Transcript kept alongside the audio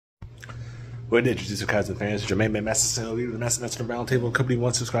What did Jujutsu Kaisen fans? It's your main man, MastaCell, leader of the Master Roundtable. Company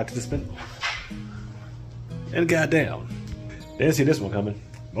one, subscribe to the spin. And goddamn, didn't see this one coming.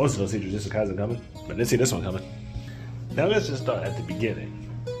 Most of us see Jujutsu Kaisen coming, but didn't see this one coming. Now let's just start at the beginning.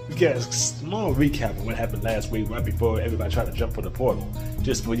 We got a small recap of what happened last week, right before everybody tried to jump for the portal.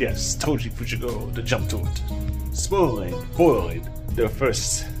 Just for Toji Fujigo to jump to it. Spoiling their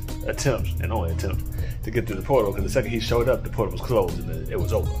first attempt, and only attempt, to get to the portal, because the second he showed up, the portal was closed and it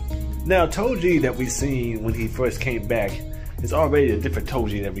was over. Now, Toji that we seen when he first came back is already a different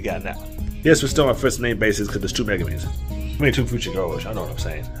Toji that we got now. Yes, we're still on first name basis because there's two Megamans. I mean, two Fujigoros, I know what I'm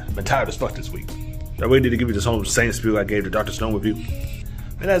saying. I've been tired as fuck this week. I really need to give you this whole same spiel I gave to Dr. Stone review.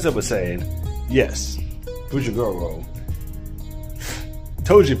 And as I was saying, yes, Toji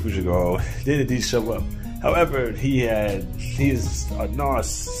Fujigo did indeed show up. However, he's a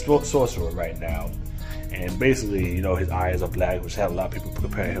non-sorcerer right now. And basically, you know, his eyes are black, which had a lot of people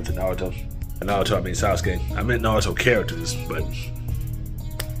comparing him to Naruto. And Naruto, I mean Sasuke. I meant Naruto characters, but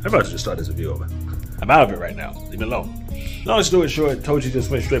I'm about to just start this review over. I'm out of it right now. Leave me alone. Long story short, Toji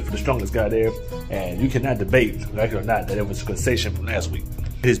just went straight for the strongest guy there, and you cannot debate, like it or not, that it was a concession from last week.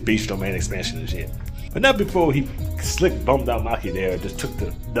 His Beast Domain expansion and shit. But not before he slick bummed out Maki there, just took the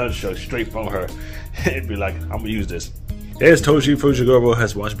nunchuck straight from her, and be like, I'm gonna use this. There's Toji Fujigo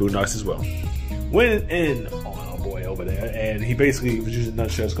has watched Blue Knocks as well. Went in on a boy over there, and he basically was using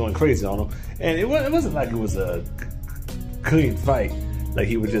nunchucks going crazy on him. And it wasn't like it was a clean fight, like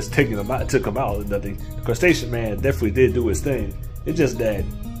he was just took him out or nothing. The Crustacean Man definitely did do his thing. It's just that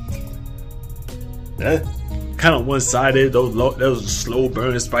kind of one-sided, those slow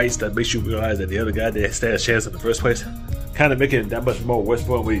burn fights that makes you realize that the other guy didn't stand a chance in the first place. Kind of making it that much more worse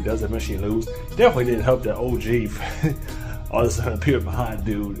for him when he does eventually lose. Definitely didn't help that OG all of a sudden appeared behind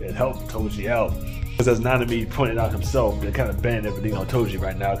dude and helped Toji out. Because as Nanami pointed out himself, they kind of banned everything on Toji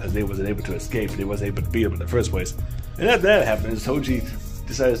right now because they wasn't able to escape. They wasn't able to beat him in the first place. And after that happens, Toji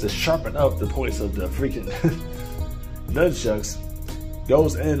decides to sharpen up the points of the freaking nunchucks.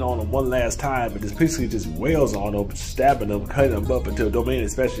 Goes in on him one last time, but just basically just wails on him, stabbing him, cutting him up until Domain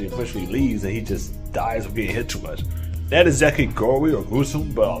eventually leaves and he just dies from getting hit too much. Not exactly gory or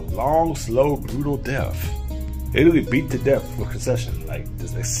gruesome, but a long, slow, brutal death. They literally beat to death for concession, like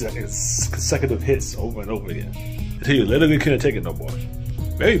just consecutive hits over and over again. Until you literally couldn't take it no more.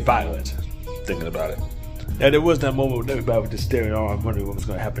 Very violent, thinking about it. And there was that moment when everybody was just staring on, wondering what was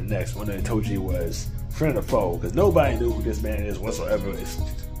going to happen next, wondering if Toji was friend or foe, because nobody knew who this man is whatsoever,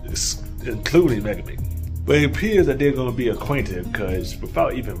 including Megami. But it appears that they're going to be acquainted, because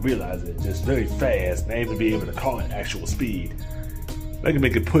without even realizing it, just very fast, and even be able to call it actual speed,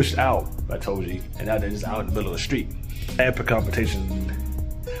 Megami get pushed out by Toji, and now they're just out in the middle of the street. Epic confrontation.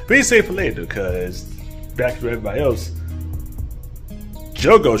 Be safe for later, because back to everybody else,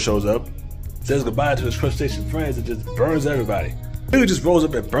 Jogo shows up, says goodbye to his crustacean friends, and just burns everybody. He just rolls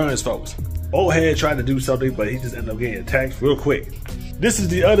up and burns folks. Old head tried to do something, but he just ended up getting attacked real quick. This is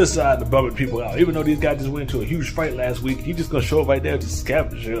the other side of bumming people out. Even though these guys just went into a huge fight last week, he just gonna show up right there to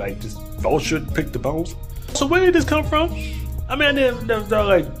scavenger, like just vulture, pick the bones. So where did this come from? I mean, I didn't thought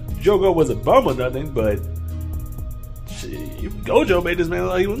like Jogo was a bum or nothing, but Gojo made this man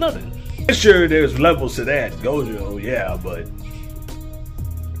look like he was nothing. Sure, there's levels to that. Gojo, yeah, but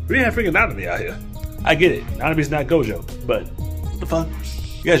we have freaking Nanami out here. I get it, Nanami's not Gojo, but what the fuck?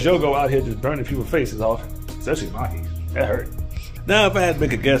 You got Jogo out here just burning people's faces off, especially Maki. That hurt. Now, if I had to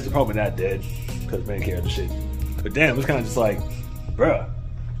make a guess, they're probably not dead, because man cares and shit. But damn, it's kind of just like, bruh,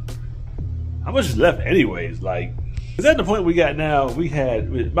 how much is left anyways? Like, is that the point we got now? We had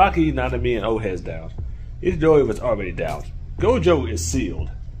with Maki, Nanami, and Ohead's down. Itadori was already down. Gojo is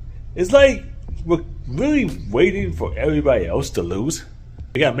sealed. It's like we're really waiting for everybody else to lose.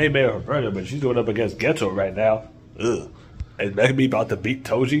 We got Mei or Roberta, but she's going up against Geto right now. Ugh. And Megami about to beat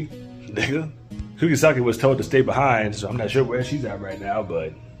Toji? Nigga. Kugisaki was told to stay behind, so I'm not sure where she's at right now,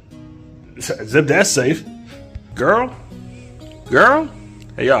 but zip that's safe. Girl?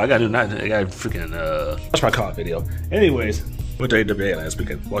 Hey y'all, I gotta freaking watch my con video. Anyways, went to AWA last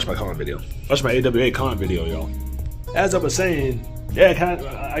weekend. Watch my con video. Watch my AWA con video, y'all. As I was saying, yeah,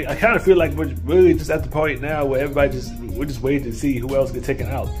 I kind of feel like we're really just at the point now where we're just waiting to see who else gets taken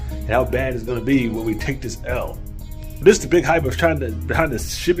out and how bad it's gonna be when we take this L. This is the big hype of behind the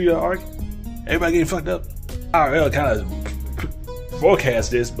Shibuya arc. Everybody getting fucked up. IRL kind of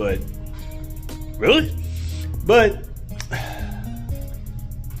forecast this, but really? But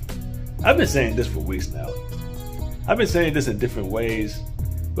I've been saying this for weeks now. I've been saying this in different ways,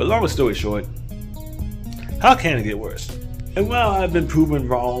 but long story short, how can it get worse? And while I've been proven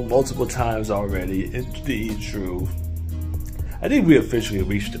wrong multiple times already, indeed true, I think we officially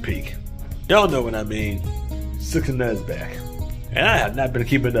reached the peak. Y'all know what I mean. Sukuna is back. And I have not been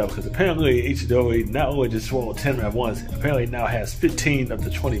keeping up because apparently Ichidori not only just swallowed 10 at once, apparently now has 15 of the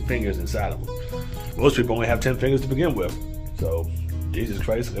 20 fingers inside of him. Most people only have 10 fingers to begin with. So, Jesus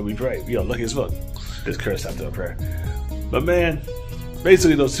Christ, let me pray. We are lucky as fuck. This curse after a prayer. But man,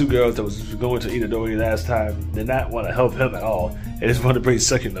 basically those two girls that was going to Itadori last time did not want to help him at all. They just wanted to bring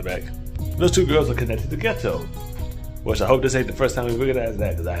Sukuna back. Those two girls are connected to Geto. Which I hope this ain't the first time we recognize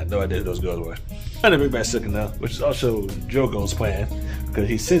that because I had no idea who those girls were. Trying to bring back Sukuna, which is also Jogo's plan, because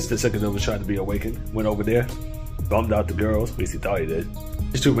he sensed that Sukuna was trying to be awakened, went over there, bummed out the girls, at least he thought he did.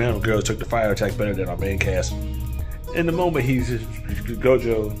 These two random girls took the fire attack better than our main cast. In the moment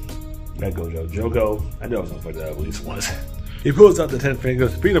Jogo, I know I was gonna put that at least once. He pulls out the 10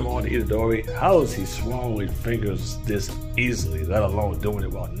 fingers, beat them on to Itadori. How is he swallowing fingers this easily, let alone doing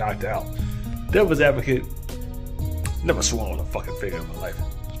it while knocked out? Devil's advocate, never swallowed a fucking finger in my life.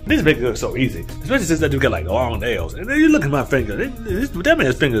 These make it look so easy, especially since that dude got like long nails. And then you look at my finger, that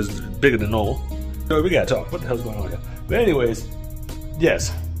man's finger is bigger than normal. So we gotta talk. What the hell's going on here? But anyways,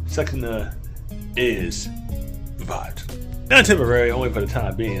 yes, Sukuna is revived. Not temporary, only for the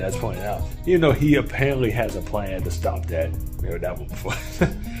time being, as pointed out. Even though he apparently has a plan to stop that. We heard that one before.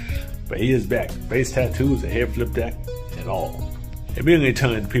 But he is back. Face tattoos, a hair flip deck, and all. Immediately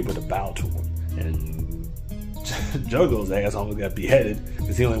telling people to bow to him. And Jogo's ass almost got beheaded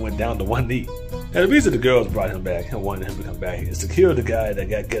because he only went down to one knee. Now the reason the girls brought him back and wanted him to come back is to kill the guy that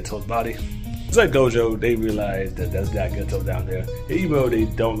got Geto's body. It's like Gojo, they realized that that's got Geto down there. Even though they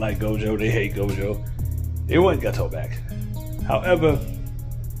don't like Gojo, they hate Gojo, they want Geto back. However,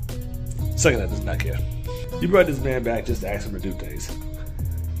 Sukuna does not care. You brought this man back just to ask him to do things.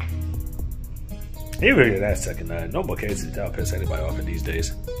 He really that Sukuna, no more cases that'll piss anybody off in these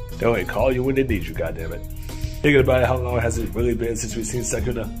days. They only call you when they need you, goddammit. Thinking about it, how long has it really been since we've seen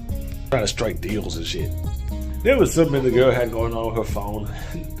Sukuna? Trying to strike deals and shit. There was something the girl had going on with her phone.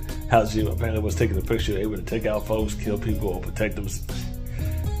 How she apparently was taking a picture, able to take out folks, kill people, or protect them.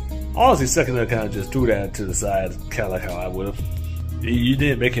 Honestly, Sukuna kind of just threw that to the side, kind of like how I would have. You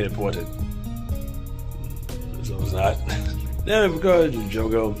didn't make it important. So it's not. Then because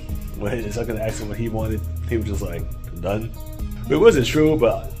Jogo, when Sukuna asked him what he wanted, he was just like, done. It wasn't true,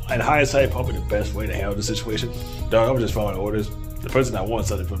 but in hindsight, probably the best way to handle the situation. Dog, I was just following orders. The person that wants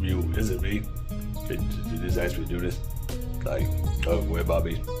something from you isn't me. They just asked me to do this. Like, don't worry about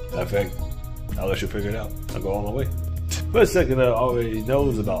me. Matter of fact, I'll let you figure it out. I'll go on my way. But Sukuna already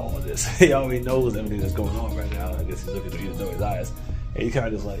knows about all of this. He already knows everything that's going on right now. I guess he's looking through his eyes. And he kind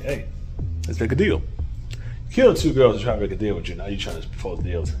of just like, hey, let's make a deal. You killed two girls to try to make a deal with you. Now you're trying to propose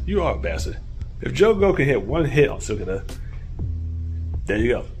deals. You are a bastard. If Jogo can hit one hit on Sukuna, there you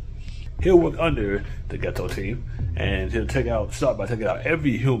go. He'll work under the Geto team, and he'll start by taking out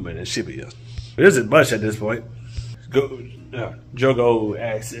every human in Shibuya. It isn't much at this point. Jogo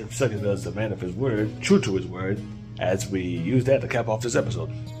asks if Sukuna is a man of his word, true to his word, as we use that to cap off this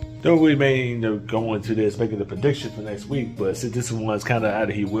episode. Don't remain to go into this making a prediction for next week, but since this one's kind of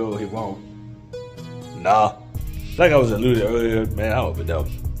either he will or he won't. Nah. Like I was alluding earlier, man, I don't even know.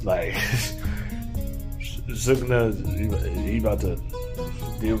 Like, Sukuna, he about to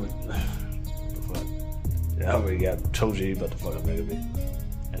deal with. I already got Toji about to fucking make me.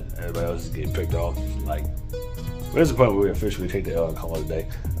 And everybody else is getting picked off. Like, where's the point where we officially take the L and call it a day?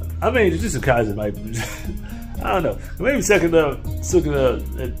 I mean, Jujutsu Kaisen might. I don't know. Maybe Sukuna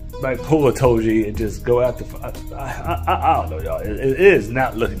might pull a Toji and just go after. I don't know, y'all. It is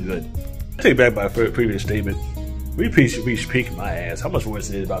not looking good. I take back my previous statement. We reached peak in my ass. How much worse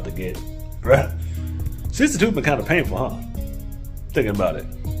is it about to get? Bruh. Since the tube been kind of painful, huh? Thinking about it.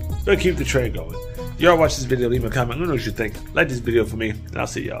 But keep the train going. Y'all watch this video, leave me a comment. Let me know what you think. Like this video for me, and I'll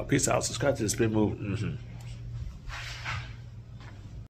see y'all. Peace out. Subscribe to the Spin Move.